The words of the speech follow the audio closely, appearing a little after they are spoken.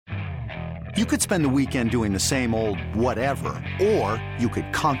You could spend the weekend doing the same old whatever, or you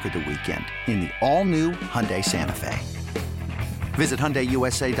could conquer the weekend in the all-new Hyundai Santa Fe. Visit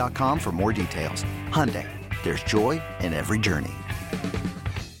HyundaiUSA.com for more details. Hyundai, there's joy in every journey.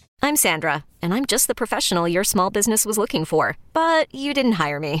 I'm Sandra, and I'm just the professional your small business was looking for. But you didn't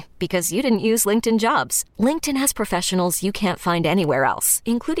hire me because you didn't use LinkedIn Jobs. LinkedIn has professionals you can't find anywhere else,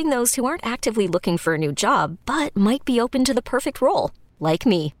 including those who aren't actively looking for a new job, but might be open to the perfect role, like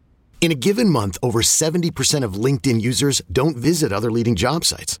me. In a given month, over 70% of LinkedIn users don't visit other leading job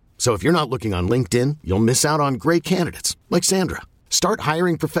sites. So if you're not looking on LinkedIn, you'll miss out on great candidates like Sandra. Start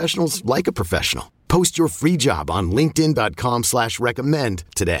hiring professionals like a professional. Post your free job on linkedin.com/recommend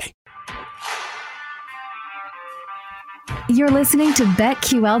today. You're listening to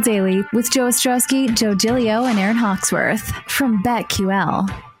BetQL Daily with Joe Ostrowski, Joe Giglio, and Aaron Hawksworth from BetQL.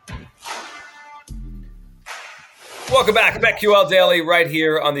 Welcome back to BetQL Daily right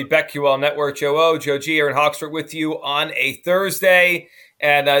here on the BetQL Network. Joe O, Joe G, Aaron Hawksworth with you on a Thursday.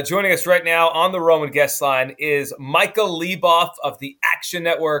 And joining us right now on the Roman guest line is Michael Leboff of the Action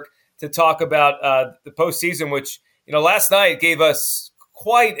Network to talk about the postseason, which, last night gave us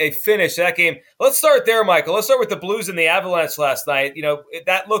quite a finish to that game. Let's start there, Michael. Let's start with the Blues and the Avalanche last night.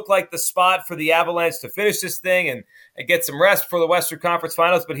 That looked like the spot for the Avalanche to finish this thing and get some rest for the Western Conference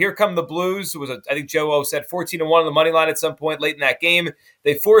Finals. But here come the Blues. It was, I think Joe O said, 14-1 on the money line at some point late in that game.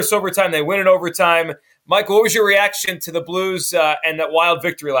 They force overtime. They win in overtime. Michael, what was your reaction to the Blues and that wild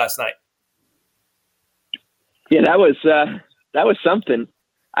victory last night? Yeah, that was something.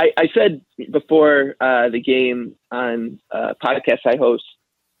 I said before the game on a podcast I host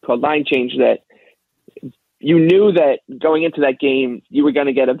called Line Change that you knew that going into that game, you were going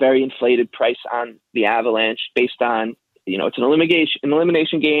to get a very inflated price on the Avalanche based on, it's an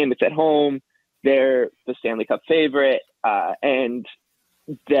elimination game. It's at home. They're the Stanley Cup favorite. And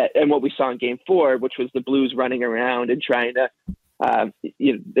what we saw in Game 4, which was the Blues running around and trying to,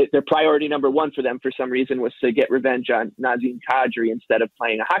 their priority number one for them for some reason was to get revenge on Nazem Kadri instead of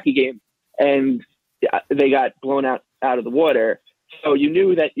playing a hockey game. And they got blown out of the water. So you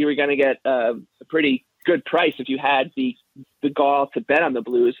knew that you were going to get a pretty good price if you had the gall to bet on the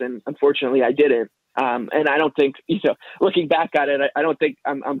Blues. And unfortunately I didn't. And I don't think, looking back at it, I don't think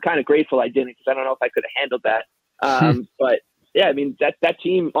I'm kind of grateful I didn't, because I don't know if I could have handled that. But yeah, I mean, that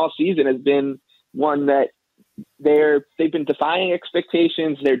team all season has been one that they've been defying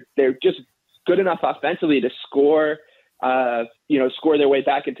expectations. They're just good enough offensively to score their way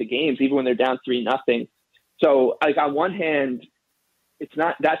back into games, even when they're down 3-0. So like on one hand, it's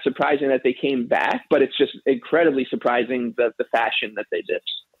not that surprising that they came back, but it's just incredibly surprising the fashion that they did.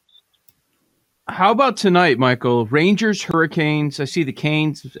 How about tonight, Michael? Rangers, Hurricanes. I see the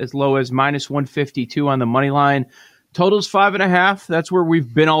Canes as low as -152 on the money line. Totals 5.5. That's where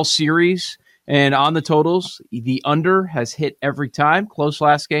we've been all series. And on the totals, the under has hit every time. Close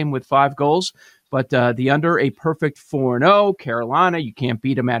last game with 5 goals. But the under, a perfect 4-0. Carolina, you can't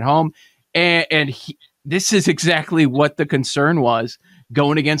beat them at home. This is exactly what the concern was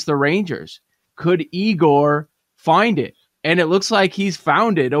going against the Rangers. Could Igor find it? And it looks like he's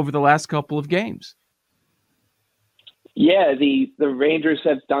found it over the last couple of games. Yeah, the Rangers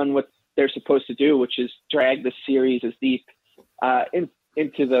have done what they're supposed to do, which is drag the series as deep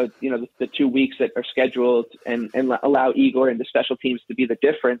into the 2 weeks that are scheduled and allow Igor and the special teams to be the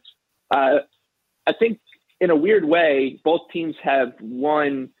difference. I think in a weird way, both teams have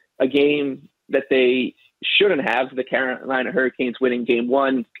won a game that they shouldn't have. The Carolina Hurricanes winning Game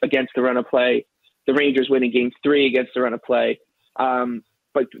 1 against the run of play, the Rangers winning Game 3 against the run of play.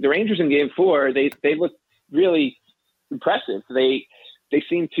 But the Rangers in Game 4, they look really impressive. They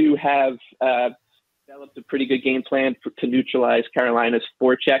seem to have developed a pretty good game plan to neutralize Carolina's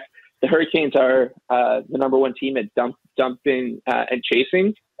forecheck. The Hurricanes are the number one team at dumping and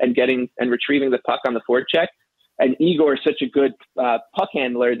chasing and getting and retrieving the puck on the forecheck. And Igor is such a good puck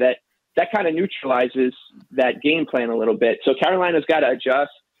handler that kind of neutralizes that game plan a little bit. So Carolina's got to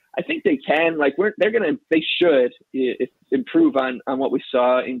adjust. I think they can. They should improve on what we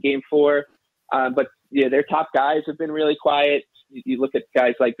saw in Game 4. But yeah, their top guys have been really quiet. You look at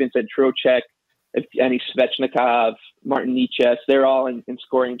guys like Vincent Trocheck, Evgeny Svechnikov, Martin Necas. They're all in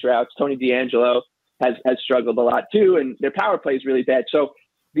scoring droughts. Tony DeAngelo has struggled a lot too, and their power play is really bad. So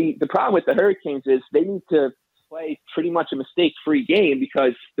the problem with the Hurricanes is they need to play pretty much a mistake-free game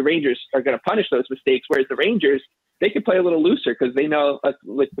because the Rangers are going to punish those mistakes, whereas the Rangers, they can play a little looser because they know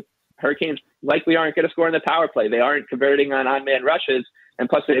the Hurricanes likely aren't going to score in the power play. They aren't converting on-man rushes, and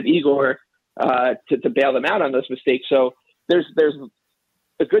plus they have Igor to bail them out on those mistakes. So there's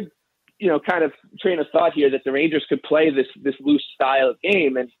a good kind of train of thought here that the Rangers could play this loose style of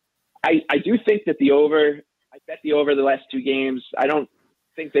game. And I do think that I bet the over the last 2 games. I don't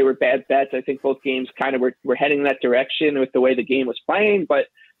think they were bad bets. I think both games kind of were heading in that direction with the way the game was playing, but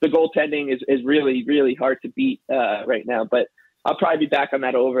the goaltending is really, really hard to beat right now. But I'll probably be back on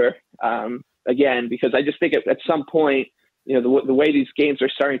that over again, because I just think at some point, the way these games are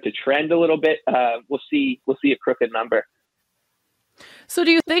starting to trend a little bit, we'll see a crooked number. So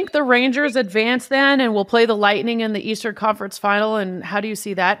do you think the Rangers advance then and will play the Lightning in the Eastern Conference Final? And how do you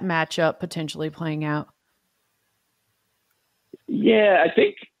see that matchup potentially playing out? Yeah, I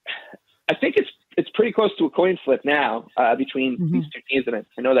think it's pretty close to a coin flip now between these two teams, and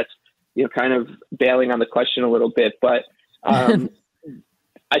I know that's kind of bailing on the question a little bit, but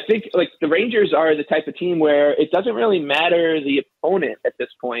I think like the Rangers are the type of team where it doesn't really matter the opponent at this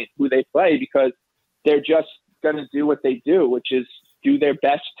point who they play, because they're just going to do what they do, which is do their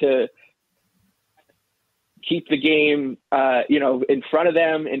best to keep the game in front of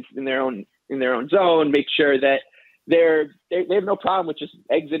them in their own zone, make sure that they have no problem with just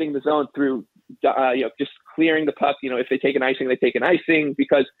exiting the zone through just clearing the puck. If they take an icing, they take an icing,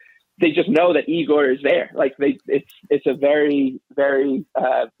 because they just know that Igor is there. Like it's a very, very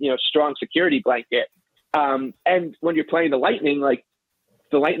strong security blanket. And when you're playing the Lightning, like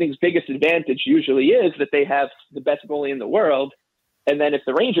the Lightning's biggest advantage usually is that they have the best goalie in the world. And then if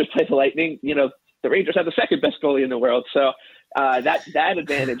the Rangers play the Lightning, the Rangers have the second best goalie in the world. So that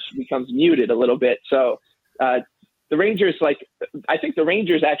advantage becomes muted a little bit. So the Rangers, I think the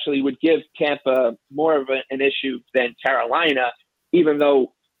Rangers actually would give Tampa more of an issue than Carolina, even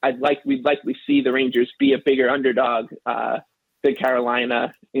though we'd likely see the Rangers be a bigger underdog than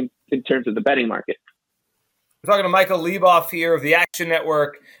Carolina in terms of the betting market. We're talking to Michael Leboff here of the Action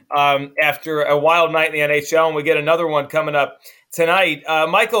Network after a wild night in the NHL, and we get another one coming up tonight.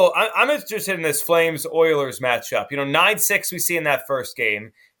 Michael, I'm interested in this Flames-Oilers matchup. 9-6 we see in that first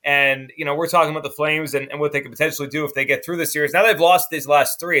game. And, we're talking about the Flames and what they could potentially do if they get through the series. Now they've lost these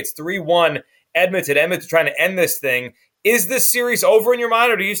last 3. It's 3-1 Edmonton. Edmonton trying to end this thing. Is this series over in your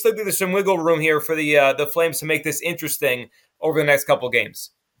mind, or do you still think there's some wiggle room here for the Flames to make this interesting over the next couple of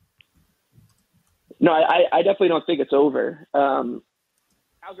games? No, I definitely don't think it's over.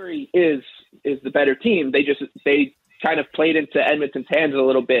 Calgary is the better team. They kind of played into Edmonton's hands a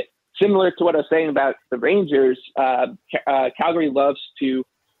little bit. Similar to what I was saying about the Rangers, Calgary loves to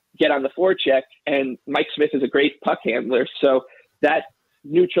get on the forecheck, and Mike Smith is a great puck handler, so that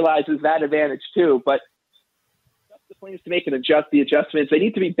neutralizes that advantage too. But the Flames to make the adjustments. They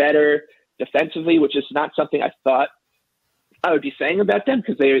need to be better defensively, which is not something I thought I would be saying about them,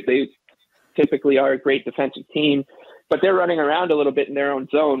 because they typically are a great defensive team, but they're running around a little bit in their own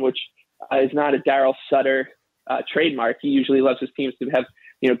zone, which is not a Daryl Sutter trademark. He usually loves his teams to have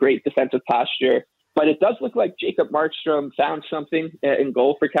great defensive posture. But it does look like Jacob Markstrom found something in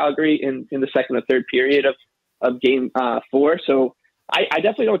goal for Calgary in the second or third period of game 4. So I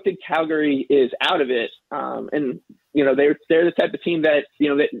definitely don't think Calgary is out of it. And they're the type of team that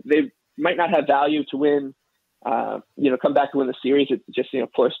they might not have value to win. Come back to win the series. It's just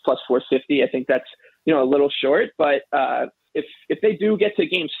plus 450. I think that's a little short. But if they do get to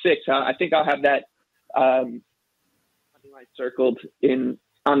game 6, I think I'll have that line circled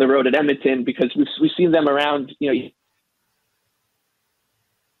on the road at Edmonton, because we've seen them around.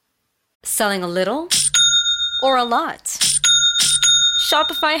 Selling a little or a lot?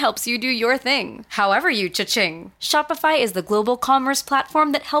 Shopify helps you do your thing, however you cha-ching. Shopify is the global commerce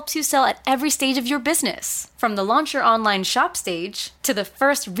platform that helps you sell at every stage of your business. From the launch your online shop stage, to the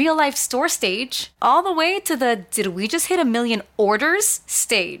first real-life store stage, all the way to the did we just hit 1 million orders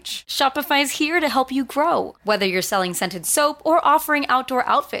stage. Shopify's here to help you grow. Whether you're selling scented soap or offering outdoor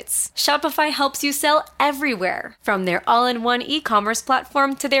outfits, Shopify helps you sell everywhere. From their all-in-one e-commerce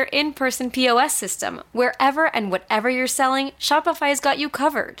platform to their in-person POS system, wherever and whatever you're selling, Shopify's got you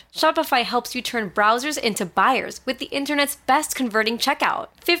covered. Shopify helps you turn browsers into buyers with the internet's best converting checkout.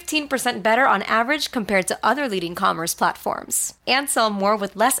 15% better on average compared to other leading commerce platforms. And sell more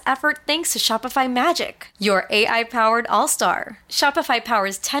with less effort thanks to Shopify Magic, your AI-powered all-star. Shopify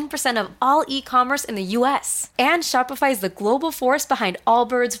powers 10% of all e-commerce in the US. And Shopify is the global force behind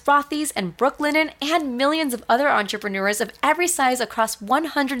Allbirds, Rothy's, and Brooklinen, and millions of other entrepreneurs of every size across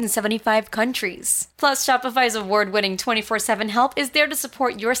 175 countries. Plus, Shopify's award-winning 24/7 help is there to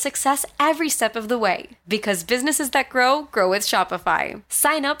support your success every step of the way. Because businesses that grow with Shopify.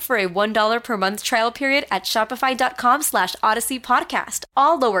 Sign up for a $1 per month trial period at shopify.com/Odyssey Podcast,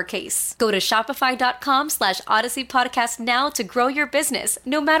 all lowercase. Go to shopify.com/Odyssey Podcast now to grow your business,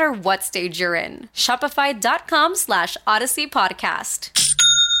 no matter what stage you're in. Shopify.com/Odyssey Podcast.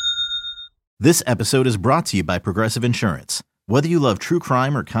 This episode is brought to you by Progressive Insurance. Whether you love true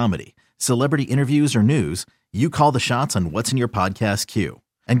crime or comedy, celebrity interviews or news, you call the shots on what's in your podcast queue.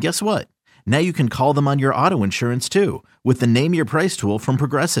 And guess what? Now you can call them on your auto insurance too with the Name Your Price tool from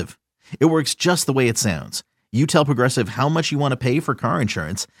Progressive. It works just the way it sounds. You tell Progressive how much you want to pay for car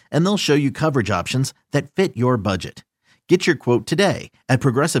insurance, and they'll show you coverage options that fit your budget. Get your quote today at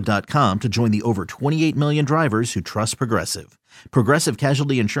Progressive.com to join the over 28 million drivers who trust Progressive. Progressive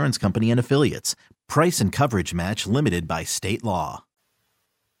Casualty Insurance Company and Affiliates. Price and coverage match limited by state law.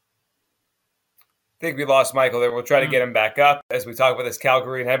 I think we lost Michael there. We'll try to get him back up as we talk about this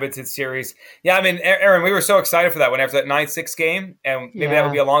Calgary and Edmonton series. Yeah, I mean, Aaron, we were so excited for that one after that 9-6 game, and maybe that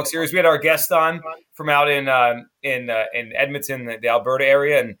would be a long series. We had our guest on from out in Edmonton, the Alberta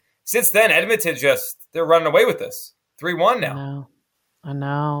area, and since then, Edmonton they're running away with this. 3-1 now. I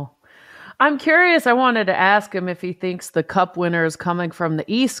know. I'm curious. I wanted to ask him if he thinks the Cup winner is coming from the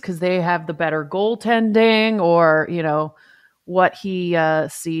East because they have the better goaltending, or what he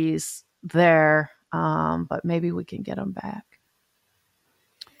sees there. But maybe we can get him back.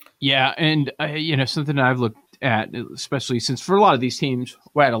 Yeah, and something I've looked at, especially since for a lot of these teams,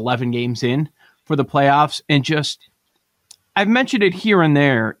 we're at 11 games in for the playoffs, and I've mentioned it here and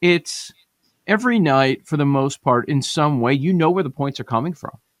there. It's every night, for the most part, in some way, where the points are coming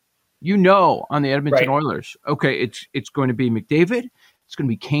from. On the Edmonton Oilers, okay, it's going to be McDavid, it's going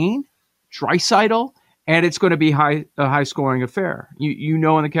to be Kane, Draisaitl, and it's going to be a high-scoring affair.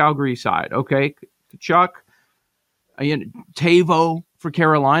 On the Calgary side, okay, Chuck, Tavo for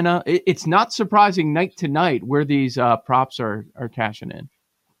Carolina. It's not surprising night to night where these props are cashing in.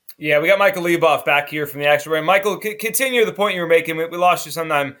 Yeah, we got Michael Leboff back here from the Extra Brain. Michael, continue the point you were making. We lost you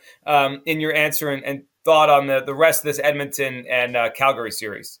sometime in your answer and thought on the rest of this Edmonton and Calgary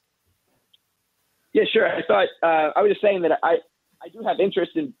series. Yeah, sure. I thought I was just saying that I do have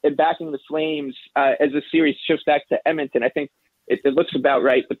interest in backing the Flames as the series shifts back to Edmonton. I think it looks about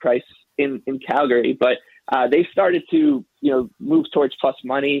right, the price in Calgary, but they started to move towards plus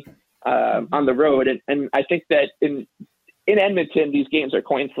money on the road, and I think that in Edmonton these games are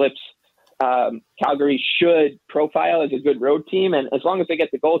coin flips. Calgary should profile as a good road team, and as long as they get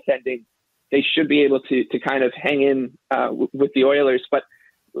the goaltending, they should be able to kind of hang in with the Oilers. But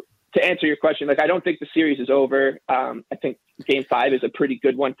to answer your question, I don't think the series is over. I think Game 5 is a pretty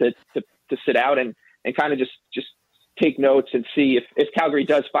good one to sit out and kind of just take notes and see if Calgary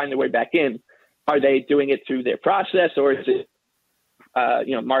does find their way back in. Are they doing it through their process, or is it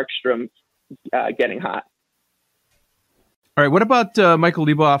Markstrom getting hot? All right, what about Michael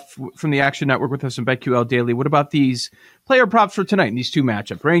Leboff from the Action Network with us in BetQL Daily? What about these player props for tonight in these two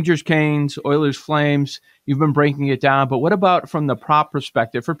matchups? Rangers, Canes, Oilers, Flames. You've been breaking it down, but what about from the prop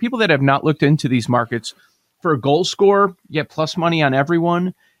perspective? For people that have not looked into these markets, for a goal scorer, you get plus money on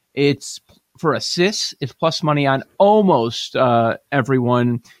everyone. It's for assists, it's plus money on almost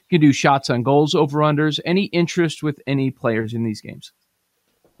everyone. You can do shots on goals, over-unders. Any interest with any players in these games?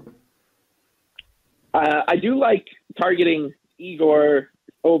 I do like targeting Igor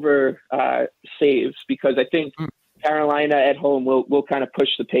over saves because I think Carolina at home will kind of push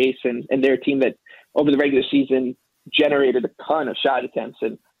the pace, and they're a team that over the regular season generated a ton of shot attempts,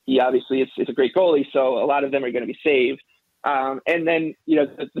 and he obviously is a great goalie, so a lot of them are going to be saved. And then,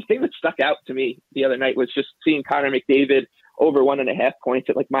 the thing that stuck out to me the other night was just seeing Connor McDavid over 1.5 points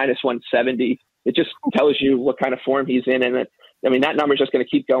at minus 170. It just tells you what kind of form he's in, and that number is just going to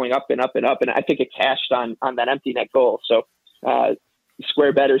keep going up and up and up. And I think it cashed on that empty net goal. So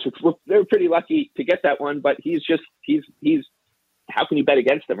square bettors, they're pretty lucky to get that one, but he's how can you bet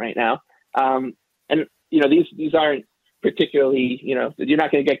against him right now? And these aren't particularly, you're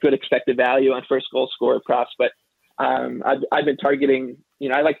not going to get good expected value on first goal scorer props, but I've been targeting,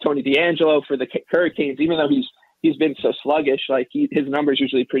 I like Tony DeAngelo for the Hurricanes, even though he's been so sluggish. His number's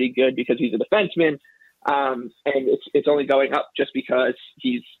usually pretty good because he's a defenseman. And it's only going up just because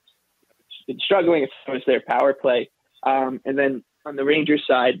he's been struggling as far as their power play. And then on the Rangers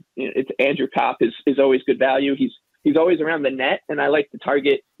side, it's Andrew Kopp is always good value. He's always around the net, and I like to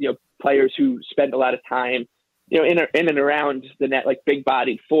target players who spend a lot of time in and around the net, like big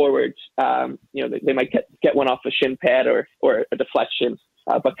bodied forwards. They might get one off a shin pad or a deflection.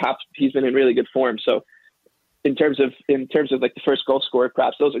 But Kopp, he's been in really good form. So in terms of like the first goal scorer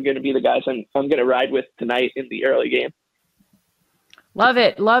props, those are going to be the guys I'm going to ride with tonight in the early game. Love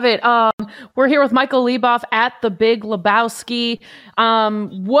it. We're here with Michael Leboff at the Big Lebowski.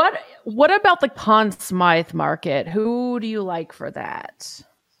 What about the Conn Smythe market? Who do you like for that?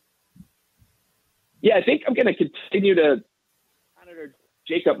 Yeah, I think I'm going to continue to monitor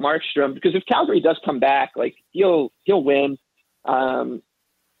Jacob Markstrom because if Calgary does come back, he'll win.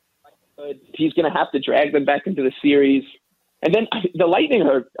 He's going to have to drag them back into the series. And then the Lightning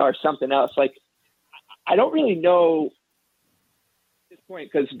are something else. Like, I don't really know at this point,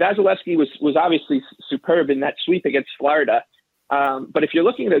 because Vasilevsky was obviously superb in that sweep against Florida. But if you're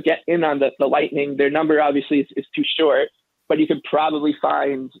looking to get in on the Lightning, their number obviously is too short, but you could probably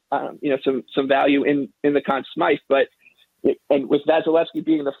find, some value in the Conn Smythe. And with Vasilevsky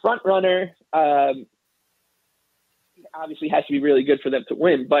being the front runner, he obviously has to be really good for them to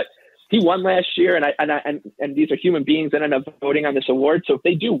win. But he won last year, and these are human beings that end up voting on this award. So if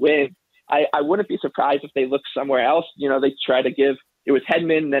they do win, I wouldn't be surprised if they look somewhere else. They try to give, it was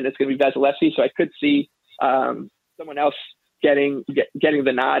Hedman, then it's going to be Vasilevsky. So I could see someone else getting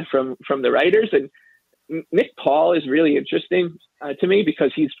the nod from the writers. And Nick Paul is really interesting to me,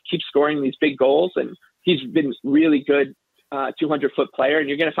 because he keeps scoring these big goals, and he's been really good 200-foot player, and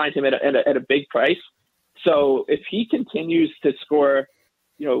you're going to find him at a big price. So if he continues to score,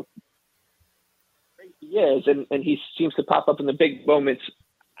 he is, and he seems to pop up in the big moments,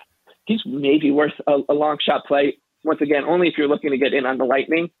 he's maybe worth a long shot play. Once again, only if you're looking to get in on the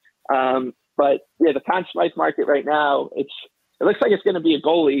Lightning. But yeah, the Conn Smythe market right now, it looks like it's going to be a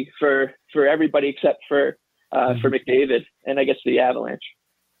goalie for everybody except for McDavid and I guess the Avalanche.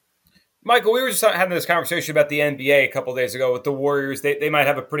 Michael, we were just having this conversation about the NBA a couple of days ago with the Warriors. They might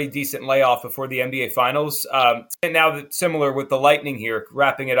have a pretty decent layoff before the NBA Finals. And now that's similar with the Lightning here,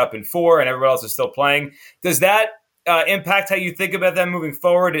 wrapping it up in 4, and everybody else is still playing. Does that impact how you think about them moving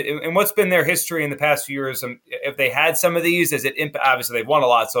forward? And what's been their history in the past few years? If they had some of these, does it obviously they've won a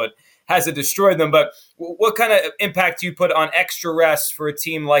lot, so it hasn't destroyed them. But what kind of impact do you put on extra rest for a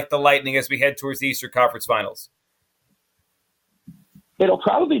team like the Lightning as we head towards the Eastern Conference Finals? It'll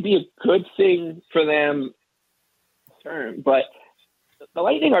probably be a good thing for them, but the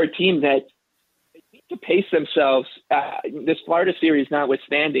Lightning are a team that they need to pace themselves. This Florida series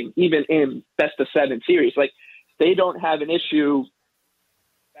notwithstanding, even in best-of-7 series, like they don't have an issue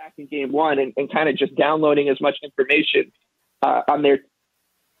back in Game 1 and kind of just downloading as much information on their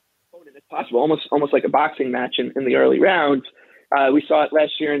opponent as possible, almost like a boxing match in the early rounds. We saw it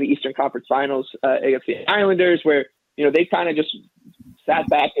last year in the Eastern Conference Finals against the Islanders, where they kind of just sat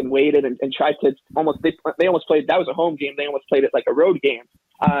back and waited and tried to they almost played, that was a home game, they almost played it like a road game.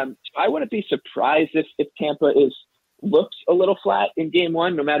 I wouldn't be surprised if Tampa looks a little flat in Game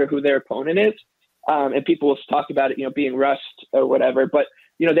 1, no matter who their opponent is. And people will talk about it, being rust or whatever. But,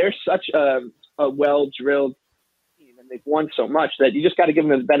 they're such a well-drilled team, and they've won so much that you just got to give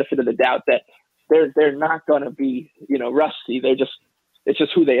them the benefit of the doubt that they're not going to be, rusty. It's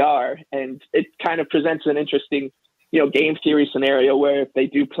just who they are. And it kind of presents an interesting game theory scenario where if they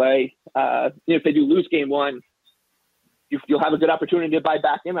do play, if they do lose Game 1, you'll have a good opportunity to buy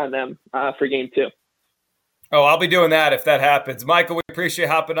back in on them for Game 2. Oh, I'll be doing that if that happens. Michael, we appreciate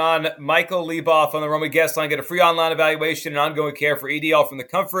hopping on. Michael Leboff on the Roman Guest Line. Get a free online evaluation and ongoing care for EDL from the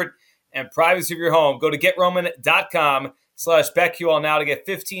comfort and privacy of your home. Go to GetRoman.com/BetQL now to get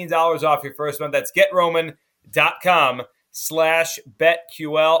 $15 off your first month. That's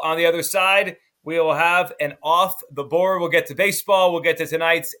GetRoman.com/BetQL. On the other side, we will have an off the board. We'll get to baseball. We'll get to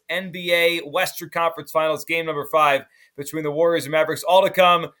tonight's NBA Western Conference Finals, game number 5 between the Warriors and Mavericks. All to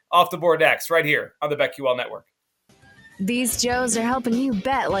come off the board next, right here on the BetQL Network. These Joes are helping you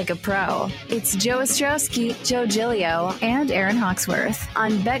bet like a pro. It's Joe Ostrowski, Joe Giglio, and Aaron Hawksworth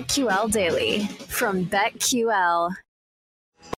on BetQL Daily from BetQL.